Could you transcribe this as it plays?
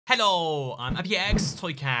Hello, I'm AppyX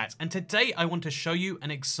Toycat, and today I want to show you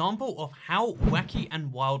an example of how wacky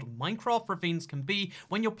and wild Minecraft ravines can be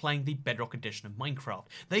when you're playing the Bedrock edition of Minecraft.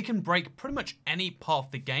 They can break pretty much any part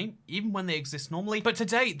of the game, even when they exist normally, but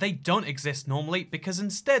today they don't exist normally because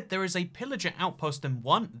instead there is a pillager outpost in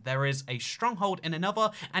one, there is a stronghold in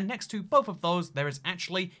another, and next to both of those there is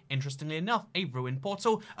actually, interestingly enough, a ruin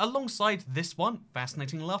portal alongside this one,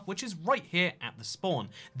 fascinating enough, which is right here at the spawn.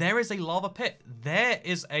 There is a lava pit, there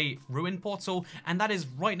is a ruin portal, and that is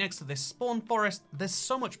right next to this spawn forest. There's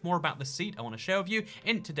so much more about the seed I want to share with you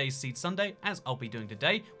in today's Seed Sunday, as I'll be doing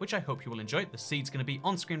today, which I hope you will enjoy. The seed's going to be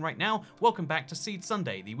on screen right now. Welcome back to Seed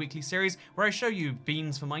Sunday, the weekly series where I show you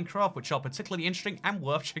beans for Minecraft, which are particularly interesting and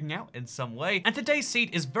worth checking out in some way. And today's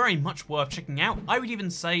seed is very much worth checking out. I would even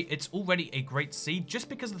say it's already a great seed just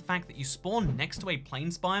because of the fact that you spawn next to a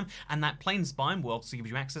plains biome, and that plains biome will also give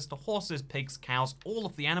you access to horses, pigs, cows, all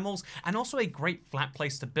of the animals, and also a great flat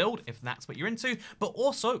place to build if that's what you're into. But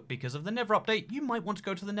also, because of the Nether update, you might want to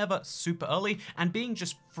go to the Nether super early, and being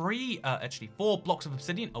just actually 4 blocks of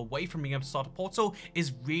obsidian away from being able to start a portal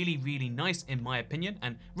is really nice in my opinion.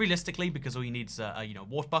 And realistically, because all you need is a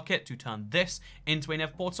water bucket to turn this into a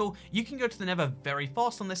Nether portal, you can go to the Nether very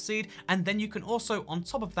fast on this seed, and then you can also, on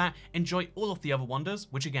top of that, enjoy all of the other wonders,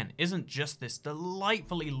 which again isn't just this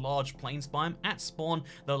delightfully large plains biome at spawn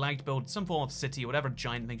that allow you to build some form of city or whatever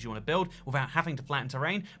giant things you want to build without having to flatten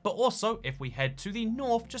terrain, but also if we head to the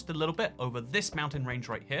north just a little bit over this mountain range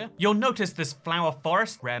right here, you'll notice this flower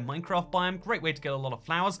forest, rare Minecraft biome, great way to get a lot of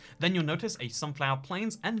flowers. Then you'll notice a sunflower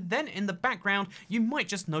plains, and then in the background you might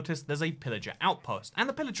just notice there's a pillager outpost. And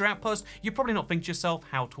the pillager outpost, you're probably not thinking to yourself,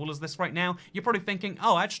 how tall is this right now? You're probably thinking,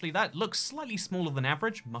 oh, actually that looks slightly smaller than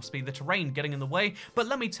average, must be the terrain getting in the way. But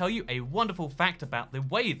let me tell you a wonderful fact about the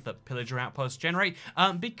way that pillager outposts generate.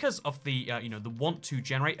 Because of the the want to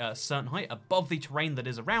generate a certain height above the terrain that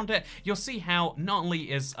is around it, you'll see how not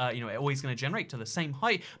only is it always going to generate to the same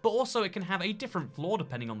height, but also it can have a different floor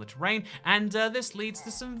depending on the terrain, and this leads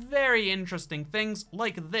to some very interesting things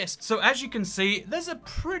like this. So as you can see, there's a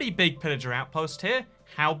pretty big pillager outpost here.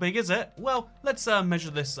 How big is it? Well, let's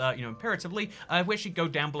measure this, imperatively. If we actually go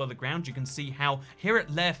down below the ground, you can see how here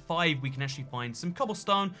at layer 5, we can actually find some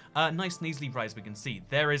cobblestone, nice and easily rise. We can see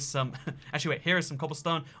there is some, actually wait, here is some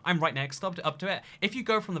cobblestone. I'm right next up to it. If you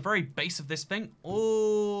go from the very base of this thing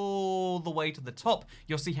all the way to the top,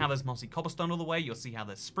 you'll see how there's mossy cobblestone all the way. You'll see how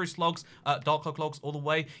there's spruce logs, dark oak logs all the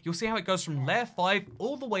way. You'll see how it goes from layer 5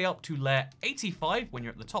 all the way up to layer 85 when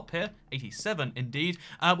you're at the top here, 87 indeed,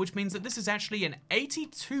 which means that this is actually an 82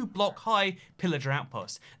 block high pillager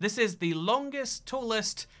outpost. This is the longest,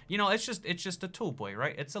 tallest, it's just a tall boy,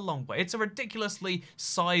 right? It's a long boy. It's a ridiculously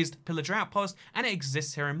sized pillager outpost, and it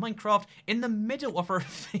exists here in Minecraft in the middle of a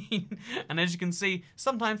ravine. And as you can see,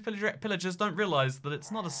 sometimes pillagers don't realize that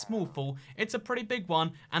it's not a small fool, it's a pretty big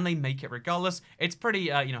one, and they make it regardless. It's pretty,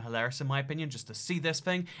 hilarious in my opinion, just to see this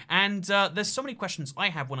thing. And there's so many questions I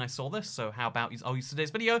have when I saw this, so how about I'll use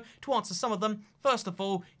today's video to answer some of them. First of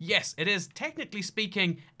all, yes, it is technically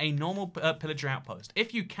speaking a normal pillager outpost.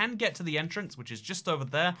 If you can get to the entrance, which is just over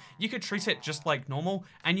there, you could treat it just like normal,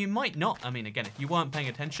 and you might not, I mean, again, if you weren't paying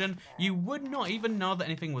attention, you would not even know that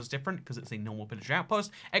anything was different because it's a normal pillager outpost,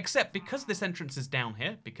 except because this entrance is down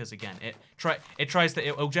here, because again,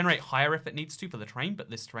 it'll generate higher if it needs to for the terrain, but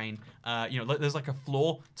this terrain, there's like a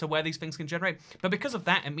floor to where these things can generate, but because of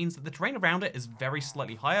that, it means that the terrain around it is very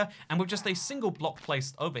slightly higher, and with just a single block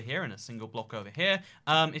placed over here and a single block over here,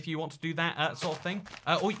 if you want to do that sort of thing,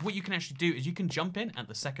 or what you can actually do is you can jump in at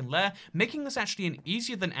the second layer, making this actually an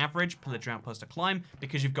easier than average pillager outpost to climb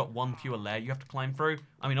because you've got one fewer layer you have to climb through.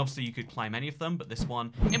 I mean, obviously you could climb any of them, but this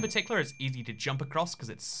one in particular is easy to jump across because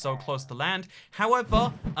it's so close to land.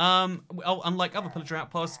 However, unlike other pillager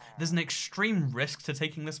outposts, there's an extreme risk to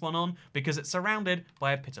taking this one on because it's surrounded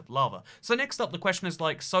by a pit of lava. So next up, the question is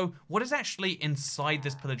like, so what is actually inside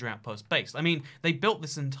this pillager outpost base? I mean, they built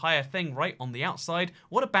this entire thing right on the outside.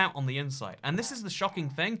 What about on the inside? And this is the shocking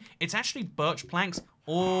thing. It's actually birch planks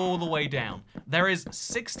all the way down. There is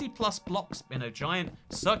 60 plus blocks in a giant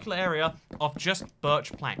circular area of just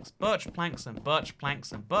birch planks. Birch planks and birch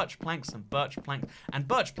planks and birch planks and birch planks and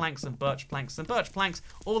birch planks and birch planks and birch planks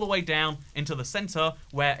all the way down into the center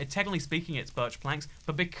where, technically speaking, it's birch planks,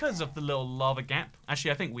 but because of the little lava gap,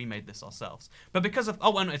 actually I think we made this ourselves, but because of,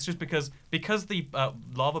 and it's just because the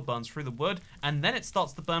lava burns through the wood and then it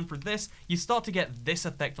starts to burn through this, you start to get this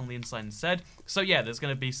effect on the inside instead. So yeah, there's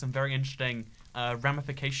going to be some very interesting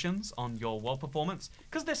ramifications on your world performance,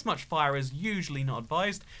 because this much fire is usually not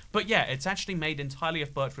advised. But yeah, it's actually made entirely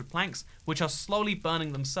of birchwood planks, which are slowly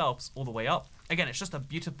burning themselves all the way up. again, it's just a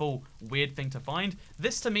beautiful, weird thing to find.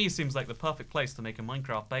 This, to me, seems like the perfect place to make a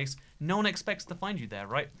Minecraft base. No one expects to find you there,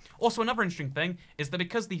 right? Also, another interesting thing is that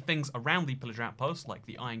because the things around the pillager outpost, like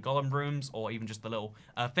the iron golem rooms, or even just the little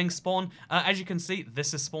things spawn, as you can see,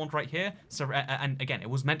 this is spawned right here. So, and again, it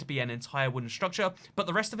was meant to be an entire wooden structure, but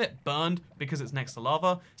the rest of it burned because it's next to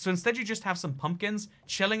lava. So instead, you just have some pumpkins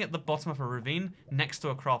chilling at the bottom of a ravine next to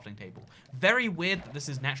a crafting table. Very weird that this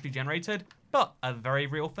is naturally generated, but a very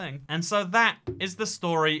real thing. And so that is the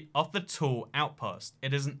story of the tool outpost.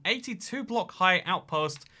 It is an 82 block high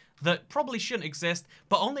outpost that probably shouldn't exist,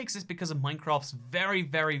 but only exists because of Minecraft's very,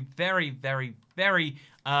 very, very, very, very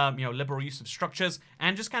liberal use of structures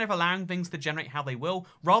and just kind of allowing things to generate how they will.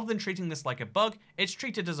 Rather than treating this like a bug, it's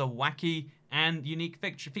treated as a wacky and unique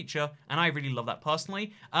feature, and I really love that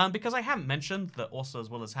personally, because I haven't mentioned that also, as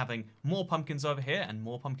well as having more pumpkins over here and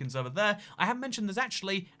more pumpkins over there, I haven't mentioned there's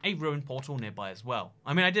actually a ruined portal nearby as well.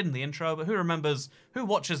 I mean, I did in the intro, but who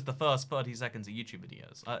watches the first 30 seconds of YouTube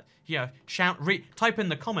videos? Type in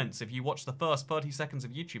the comments if you watch the first 30 seconds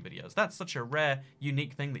of YouTube videos. That's such a rare,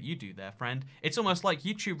 unique thing that you do there, friend. It's almost like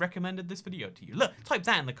YouTube recommended this video to you. Look, type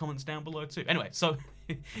that in the comments down below too. Anyway, so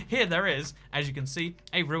here there is, as you can see,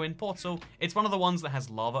 a ruined portal. It's one of the ones that has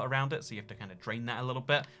lava around it, so you have to kind of drain that a little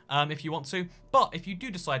bit if you want to. But if you do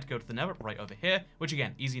decide to go to the nether, right over here, which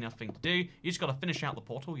again, easy enough thing to do, you just got to finish out the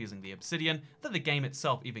portal using the obsidian that the game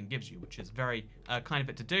itself even gives you, which is very kind of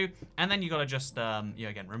it to do. And then you got to just,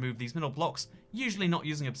 again, remove these middle blocks, usually not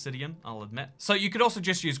using obsidian, I'll admit. So you could also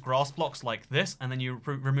just use grass blocks like this, and then you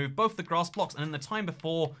remove both the grass blocks, and in the time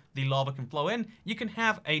before the lava can flow in, you can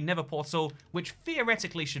have a nether portal, which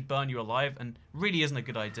theoretically should burn you alive, and really isn't a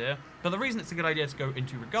good idea. But the reason it's a good idea to go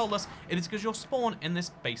into regardless, it is because you'll spawn in this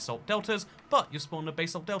basalt deltas, but you'll spawn in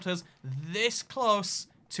basalt deltas this close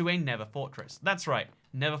to a nether fortress. That's right,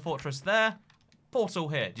 nether fortress there, portal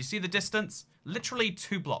here. Do you see the distance? Literally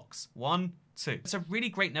 2 blocks. 1, 2. It's a really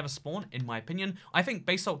great nether spawn, in my opinion. I think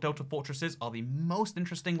basalt delta fortresses are the most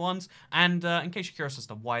interesting ones, and in case you're curious as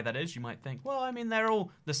to why that is, you might think, well, I mean, they're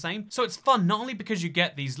all the same. So it's fun, not only because you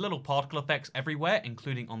get these little particle effects everywhere,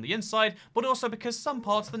 including on the inside, but also because some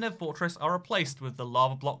parts of the nether fortress are replaced with the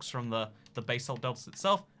lava blocks from the basalt deltas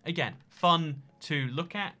itself. Again, fun to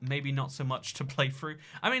look at, maybe not so much to play through.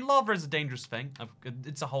 I mean, lava is a dangerous thing.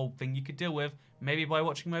 It's a whole thing you could deal with, maybe by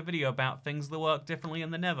watching my video about things that work differently in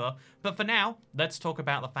the nether. But for now, let's talk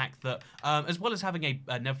about the fact that, as well as having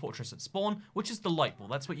a nether fortress at spawn, which is delightful,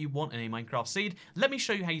 that's what you want in a Minecraft seed, let me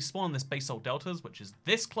show you how you spawn in this basalt deltas, which is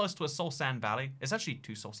this close to a soul sand valley. It's actually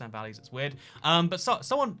 2 soul sand valleys, it's weird. But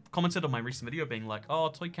someone commented on my recent video being like, oh,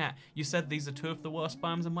 Toycat, you said these are 2 of the worst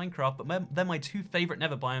biomes in Minecraft, but they're my 2 favorite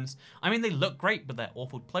nether biomes. I mean, they look great, but they're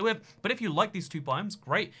awful to play with. But if you like these 2 biomes,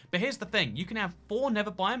 great. But here's the thing, you can have 4 nether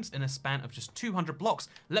biomes in a span of just 200 blocks.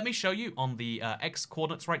 Let me show you on the X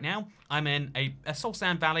coordinates right now. I'm in a soul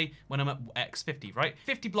sand valley when I'm at X 50, right?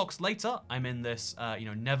 50 blocks later, I'm in this,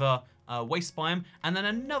 nether waste biome, and then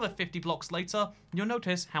another 50 blocks later, you'll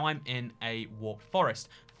notice how I'm in a warped forest.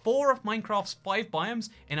 4 of Minecraft's 5 biomes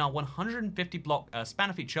in our 150 block span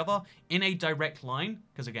of each other in a direct line,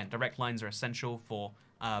 because again, direct lines are essential for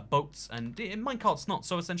boats, and in minecarts not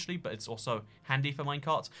so essentially, but it's also handy for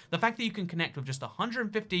minecarts. The fact that you can connect with just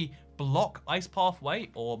 150 block ice pathway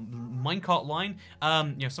or minecart line,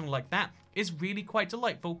 something like that, is really quite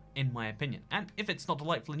delightful in my opinion. And if it's not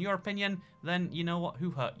delightful in your opinion, then you know what?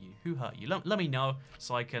 Who hurt you? Who hurt you? Let me know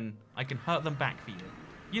so I can hurt them back for you.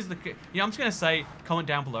 Use the, I'm just gonna say comment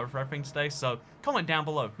down below for everything today. So comment down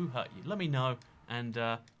below who hurt you. Let me know, and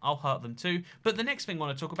I'll hurt them too. But the next thing I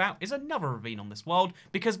want to talk about is another ravine on this world,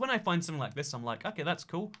 because when I find something like this, I'm like, okay, that's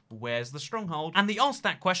cool. Where's the stronghold? And the answer to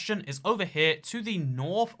that question is over here to the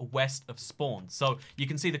northwest of spawn. So you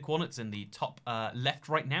can see the coordinates in the top left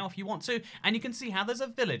right now if you want to, and you can see how there's a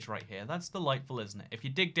village right here. That's delightful, isn't it? If you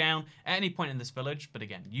dig down at any point in this village, but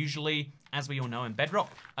again, usually, as we all know in Bedrock,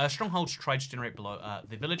 strongholds try to generate below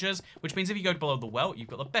the villagers, which means if you go below the well, you've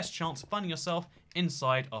got the best chance of finding yourself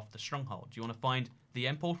inside of the stronghold. Do you want to find the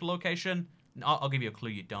end portal location? I'll give you a clue,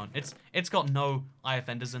 you don't. It's got no IF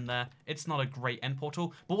enders in there. It's not a great end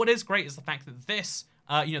portal. But what is great is the fact that this,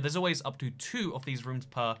 there's always up to 2 of these rooms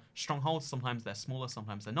per stronghold. Sometimes they're smaller,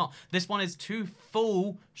 sometimes they're not. This one is 2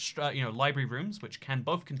 full, library rooms, which can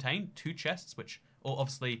both contain 2 chests, which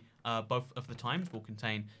obviously both of the times will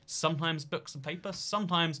contain sometimes books and paper,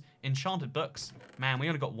 sometimes enchanted books. Man, we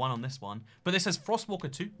only got 1 on this one. But this says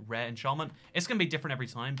Frostwalker 2, rare enchantment. It's going to be different every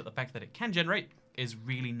time, but the fact that it can generate is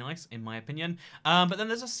really nice, in my opinion. But then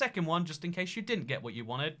there's a second one, just in case you didn't get what you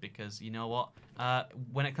wanted, because you know what?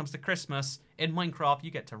 When it comes to Christmas, in Minecraft,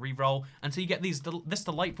 you get to reroll until you get this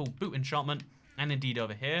delightful boot enchantment. and indeed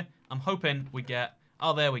over here. I'm hoping we get,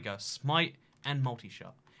 oh, there we go, Smite and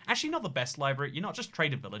Multi-Shot. Actually, not the best library. You're not just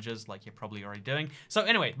traded villagers like you're probably already doing. So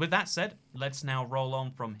anyway, with that said, let's now roll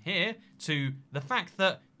on from here to the fact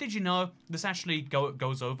that, did you know, this actually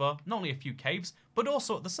goes over not only a few caves, but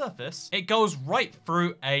also at the surface. It goes right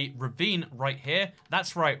through a ravine right here.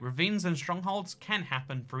 That's right, ravines and strongholds can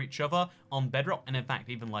happen through each other on Bedrock, and in fact,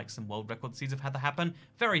 even like some world record seeds have had that happen.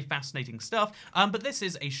 Very fascinating stuff. But this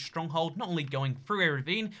is a stronghold not only going through a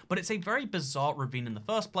ravine, but it's a very bizarre ravine in the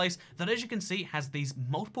first place that, as you can see, has these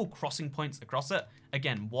multiple crossing points across it.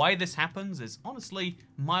 Again, why this happens is honestly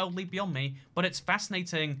mildly beyond me, but it's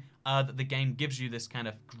fascinating that the game gives you this kind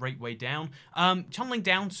of great way down. Tunneling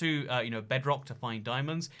down to Bedrock to find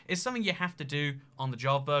diamonds is something you have to do on the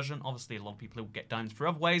Java version. Obviously, a lot of people will get diamonds through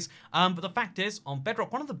other ways, but the fact is, on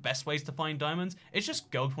Bedrock, one of the best ways to find diamonds is just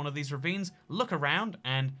go to one of these ravines, look around,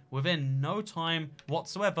 and within no time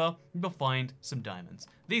whatsoever, you'll find some diamonds.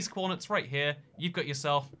 These coordinates right here, you've got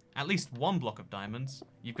yourself at least 1 block of diamonds.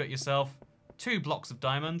 You've got yourself 2 blocks of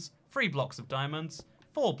diamonds, 3 blocks of diamonds,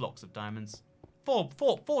 4 blocks of diamonds,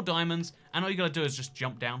 four diamonds, and all you gotta do is just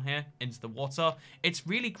jump down here into the water. It's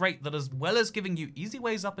really great that as well as giving you easy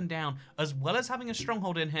ways up and down, as well as having a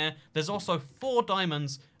stronghold in here, there's also 4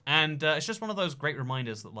 diamonds, and it's just one of those great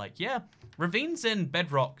reminders that, like, yeah, ravines in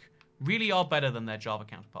Bedrock really are better than their Java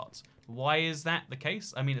counterparts. Why is that the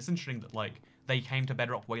case? I mean, it's interesting that, like, they came to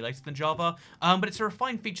Bedrock way later than Java, but it's a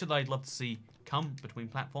refined feature that I'd love to see come between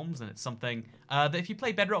platforms, and it's something that if you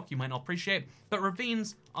play Bedrock, you might not appreciate, but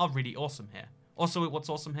ravines are really awesome here. Also, what's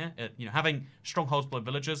awesome here, having strongholds below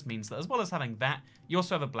villagers means that as well as having that, you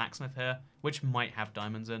also have a blacksmith here, which might have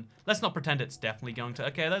diamonds in. Let's not pretend it's definitely going to,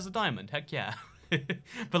 okay, there's a diamond, heck yeah.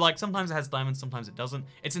 But like, sometimes it has diamonds, sometimes it doesn't.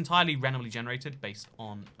 It's entirely randomly generated based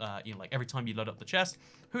on, like every time you load up the chest.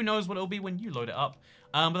 Who knows what it'll be when you load it up.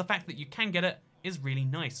 But the fact that you can get it is really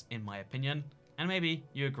nice, in my opinion. And maybe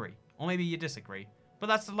you agree, or maybe you disagree. But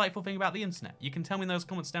that's the delightful thing about the internet. You can tell me in those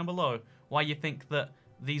comments down below why you think that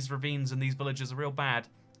these ravines and these villages are real bad,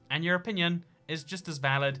 and your opinion is just as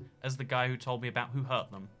valid as the guy who told me about who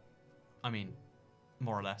hurt them. I mean,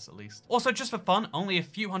 more or less, at least. Also, just for fun, only a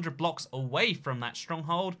few hundred blocks away from that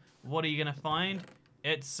stronghold, what are you gonna find?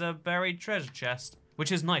 It's a buried treasure chest,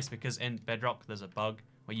 which is nice because in Bedrock there's a bug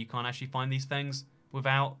where you can't actually find these things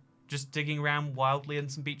without just digging around wildly in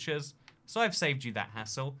some beaches. So I've saved you that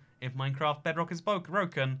hassle. If Minecraft Bedrock is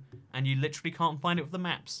broken and you literally can't find it with the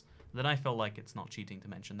maps, then I feel like it's not cheating to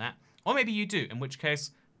mention that. Or maybe you do, in which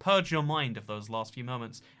case, purge your mind of those last few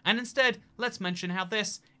moments. And instead, let's mention how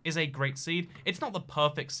this is a great seed. It's not the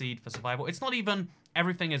perfect seed for survival. It's not even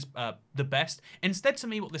everything is the best. Instead, to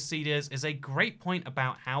me, what this seed is a great point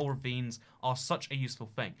about how ravines are such a useful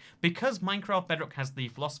thing. Because Minecraft Bedrock has the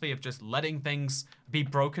philosophy of just letting things be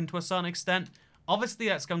broken to a certain extent, obviously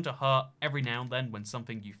that's going to hurt every now and then when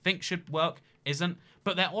something you think should work isn't,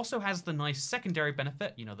 but that also has the nice secondary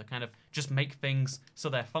benefit, the kind of just make things so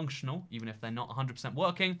they're functional, even if they're not 100%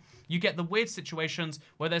 working. You get the weird situations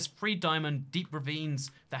where there's 3 diamond deep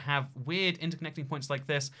ravines that have weird interconnecting points like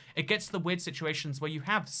this. It gets to the weird situations where you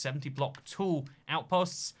have 70 block tall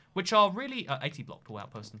outposts, which are really 80 block tall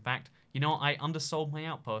outposts, in fact. I undersold my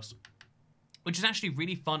outpost, which is actually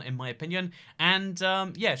really fun in my opinion. And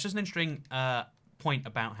yeah, it's just an interesting point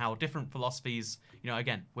about how different philosophies,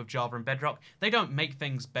 again, with Java and Bedrock, they don't make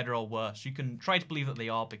things better or worse. You can try to believe that they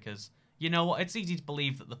are because, you know what, it's easy to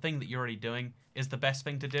believe that the thing that you're already doing is the best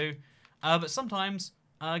thing to do. But sometimes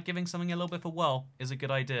giving something a little bit of a whirl is a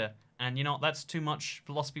good idea. And that's too much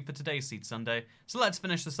philosophy for today's Seed Sunday. So let's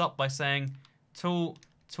finish this up by saying, Tool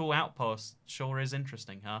Outpost sure is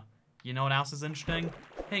interesting, huh? You know what else is interesting?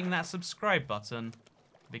 Hitting that subscribe button,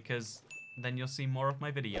 because then you'll see more of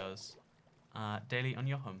my videos daily on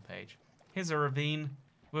your homepage. Here's a ravine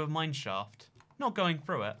with a mine shaft. Not going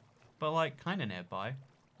through it, but like kind of nearby.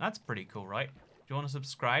 That's pretty cool, right? Do you want to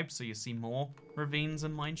subscribe so you see more ravines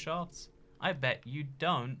and mine shafts? I bet you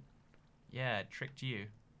don't. Yeah, tricked you.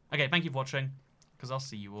 Okay, thank you for watching, because I'll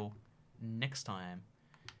see you all next time.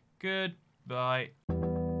 Goodbye.